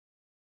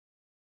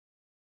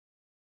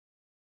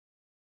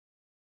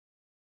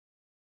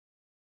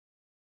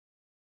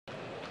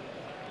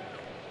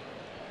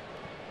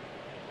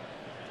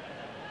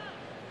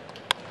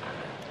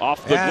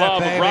Off the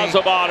glove of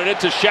Razabon, and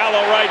into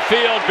shallow right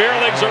field.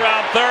 Beerling's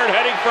around third,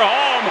 heading for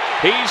home.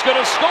 He's going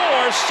to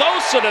score.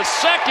 Sosa to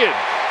second.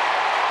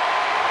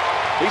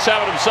 He's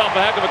having himself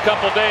a heck of a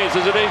couple days,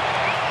 isn't he?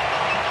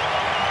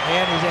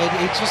 And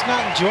he's just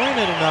not enjoying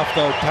it enough,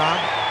 though, Tom.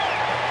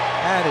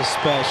 That is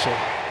special.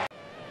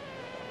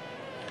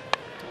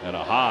 And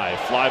a high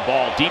fly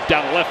ball deep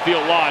down the left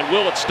field line.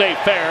 Will it stay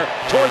fair?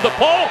 Toward the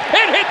pole.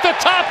 It hit the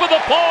top of the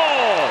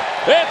pole.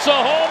 It's a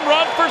home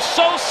run for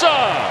Sosa.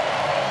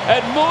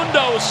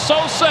 Edmundo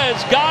Sosa has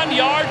gone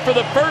yard for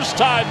the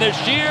first time this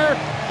year,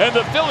 and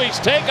the Phillies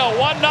take a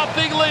 1-0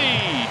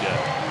 lead.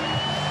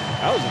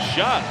 That was a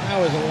shot.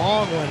 That was a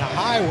long one, a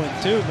high one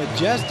too,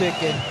 majestic.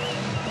 And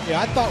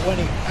I thought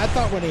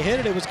when he hit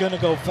it, it was going to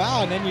go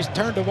foul. And then you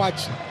turn to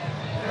watch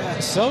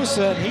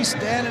Sosa, and he's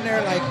standing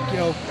there like,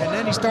 and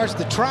then he starts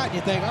to trot, and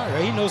you think, all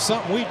right, he knows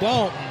something we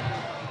don't.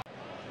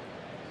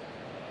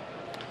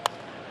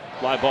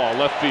 Fly ball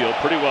left field,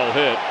 pretty well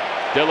hit.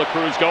 De La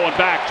Cruz going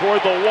back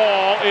toward the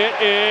wall. It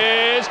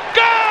is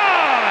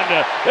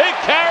gone! They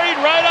carried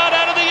right out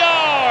of the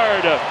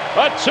yard.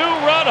 A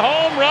 2-run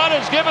home run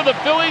has given the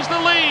Phillies the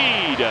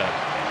lead.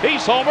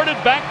 He's homered in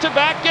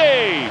back-to-back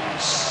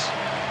games.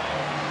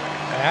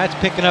 That's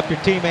picking up your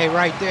teammate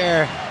right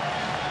there.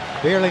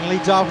 Beerling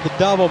leads off with a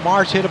double.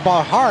 Marsh hit a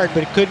ball hard,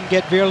 but he couldn't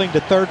get Beerling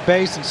to third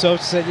base, and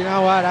Sosa said, you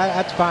know what,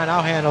 that's fine,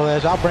 I'll handle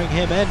this. I'll bring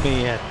him and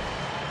me in.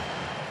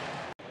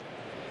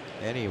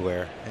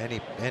 Anywhere,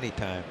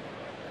 anytime.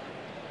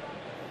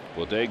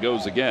 Well, day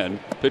goes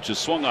again. Pitch is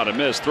swung on a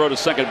miss. Throw to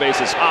second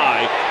base is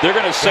high. They're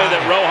going to say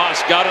that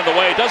Rojas got in the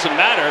way. It doesn't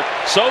matter.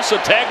 Sosa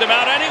tagged him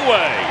out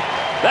anyway.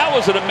 That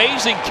was an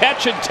amazing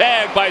catch and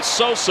tag by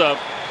Sosa.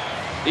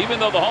 Even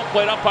though the home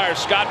plate umpire,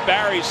 Scott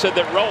Barry, said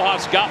that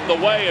Rojas got in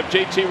the way of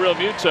JT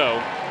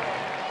Realmuto.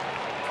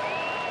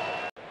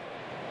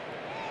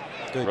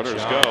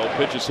 Runners go.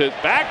 Pitch is hit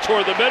back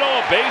toward the middle.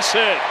 A base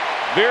hit.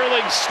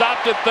 Beerling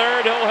stopped at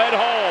third. He'll head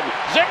home.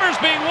 Zimmer's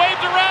being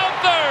waved around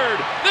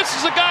third. This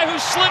is a guy who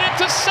slid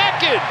into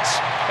second.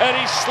 And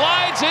he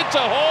slides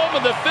into home,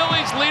 and the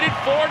Phillies lead it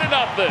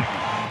 4-0.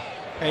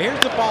 Hey,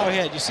 here's the ball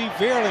ahead. You see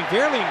Beerling.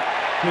 Beerling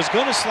was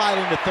going to slide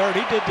into third.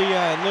 He did the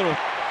little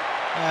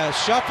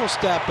shuffle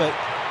step, but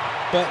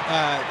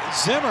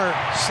Zimmer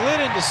slid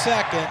into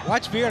second.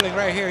 Watch Beerling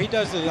right here. He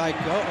does the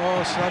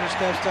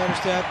stutter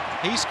step.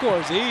 He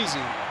scores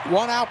easy.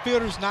 One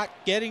outfielder's not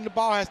getting the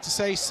ball, has to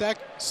say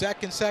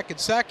second,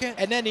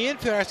 and then the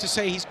infielder has to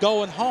say he's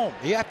going home.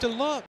 You have to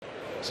look.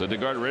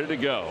 Syndergaard ready to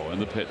go,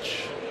 and the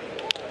pitch.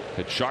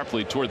 Hit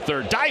sharply toward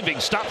third. Diving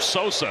stops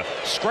Sosa.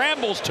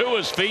 Scrambles to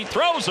his feet.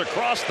 Throws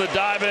across the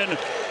diamond.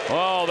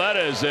 Oh, that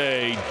is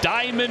a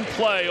diamond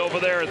play over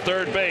there at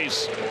third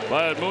base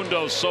by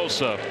Edmundo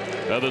Sosa.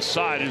 The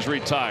side is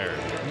retired.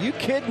 You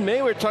kidding me?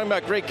 We were talking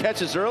about great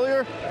catches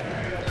earlier.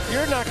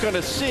 You're not going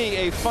to see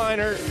a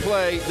finer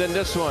play than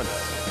this one.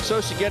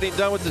 Sosa getting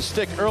done with the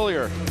stick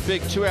earlier.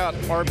 Big 2-out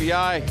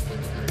RBI.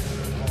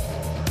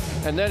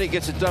 And then he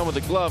gets it done with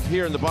the glove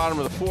here in the bottom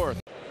of the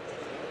fourth.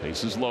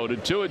 Bases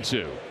loaded,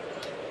 2-2.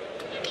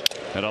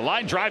 And a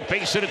line drive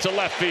base hit into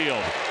left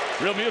field.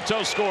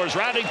 Realmuto scores,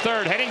 rounding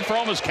third, heading for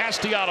home is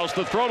Castellanos.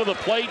 The throw to the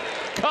plate,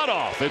 cut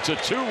off. It's a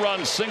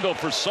 2-run single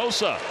for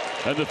Sosa,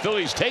 and the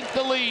Phillies take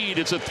the lead.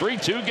 It's a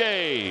 3-2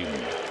 game.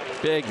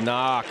 Big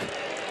knock.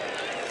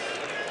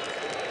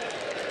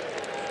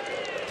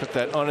 Took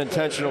that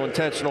unintentional,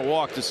 intentional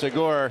walk to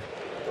Segura.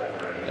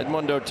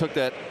 Edmundo took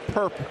that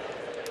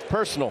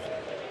personal.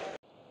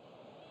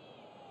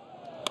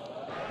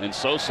 And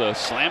Sosa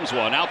slams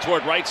one out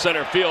toward right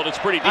center field. It's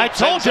pretty deep. I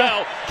told you.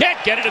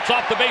 Can't get it. It's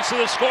off the base of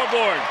the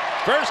scoreboard.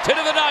 First hit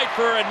of the night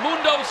for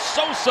Edmundo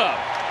Sosa.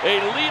 A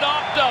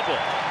leadoff double.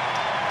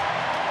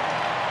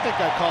 I think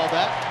I called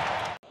that.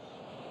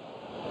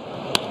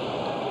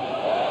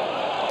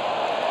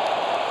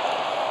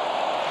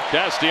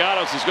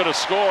 Castellanos is going to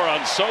score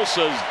on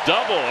Sosa's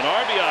double. An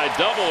RBI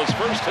double. His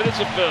first hit is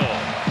a fill.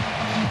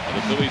 And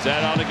the Phillies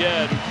add on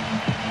again.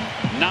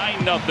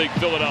 9-0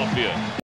 Philadelphia.